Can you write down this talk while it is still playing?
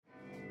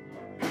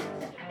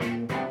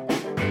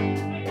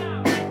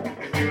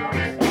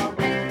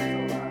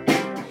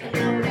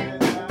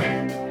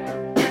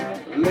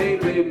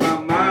Lately my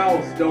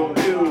mouth don't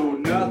do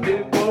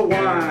nothing but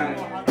whine.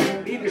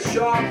 Need to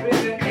sharpen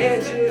the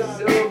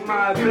edges of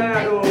my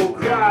battle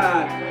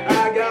cry.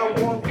 I got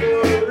one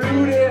foot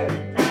rooted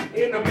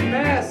in the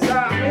mess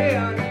I'm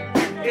in,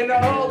 and the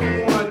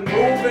other one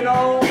moving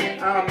on.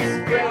 I'm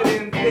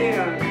spreading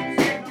thin.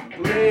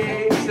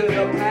 Lay to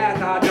the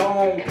path I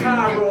don't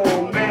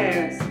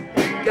pyromance.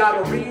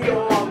 Gotta read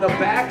on the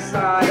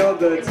backside of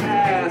the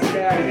task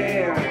at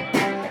hand.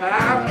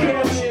 I'm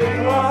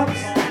catching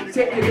lumps,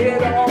 taking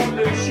it on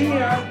the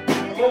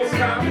chin. Most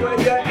time where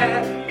you're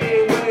at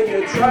ain't where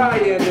you're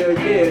trying to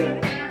get.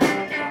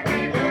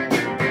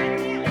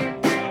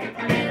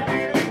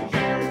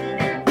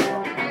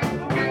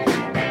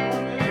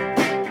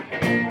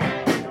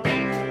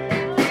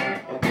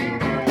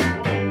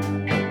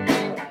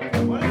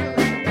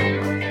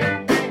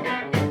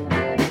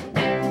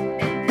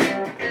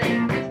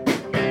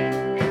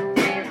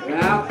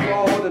 I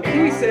fall to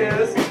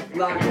pieces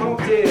like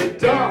Humpty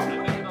Dump.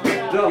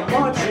 The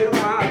hunch in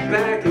my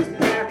back is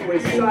back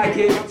with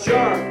psychic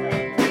junk.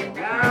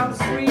 I'm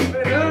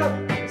sweeping up,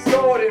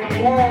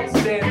 sorting wants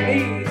and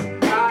needs.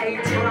 I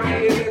ain't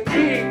trying to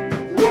keep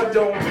what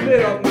don't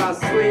fit up my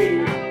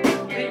sleeve.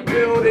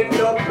 Rebuilding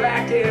the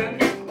back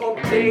end,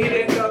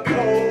 updating the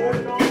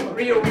code,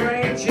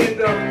 rearranging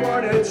the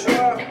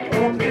furniture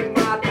up in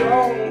my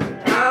dome.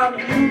 I'm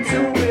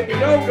YouTubing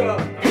yoga,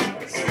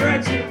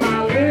 stretching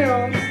my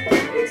limbs,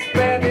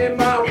 expanding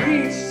my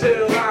reach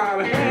till I'm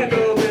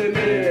handling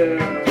it.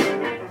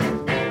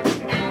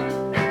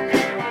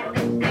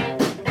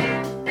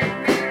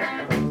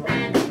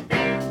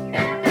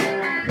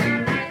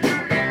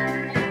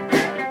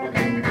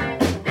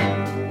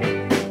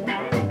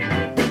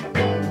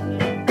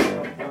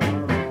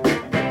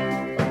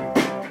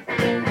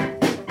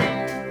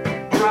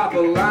 Drop a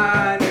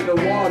line in the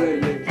water,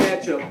 you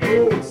catch a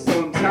boot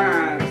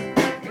sometimes.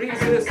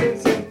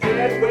 Resistance and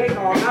dead weight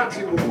are not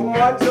too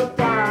hard to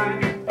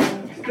find.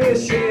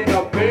 Fish in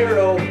a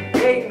barrel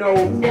ain't no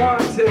fun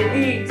to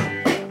eat.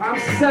 I'm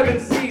 7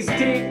 seas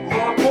deep,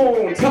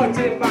 harpoon tucked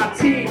in my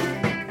teeth.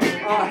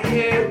 A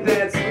head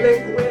that's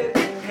liquid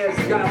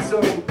has got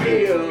some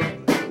gear.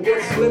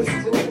 What slips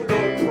through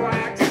the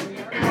cracks,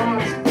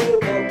 hearts full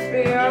of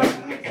fin.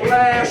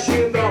 Flash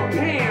in the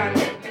pan,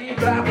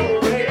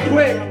 evaporate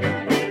quick.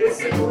 It's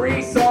the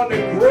grease on the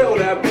grill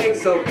that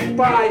makes a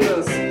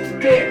fire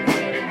stick.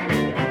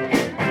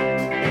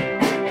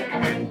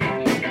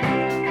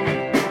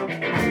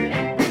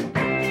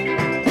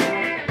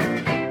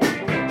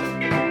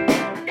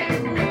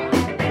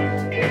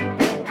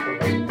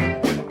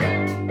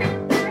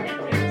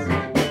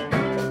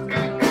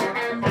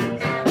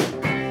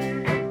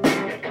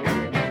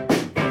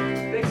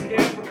 Thanks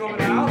again for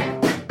coming out.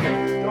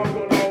 Don't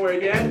go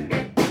nowhere yet.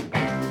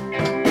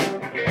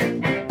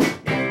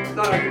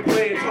 Thought I could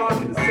play and talk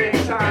at the same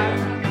time.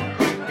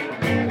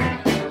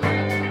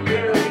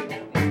 Really?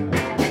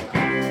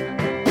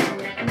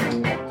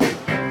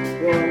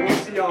 Well, we'll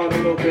see y'all in a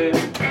little bit.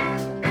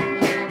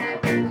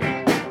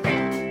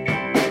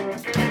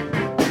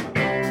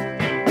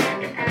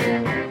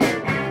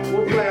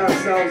 We'll play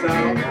ourselves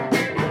out.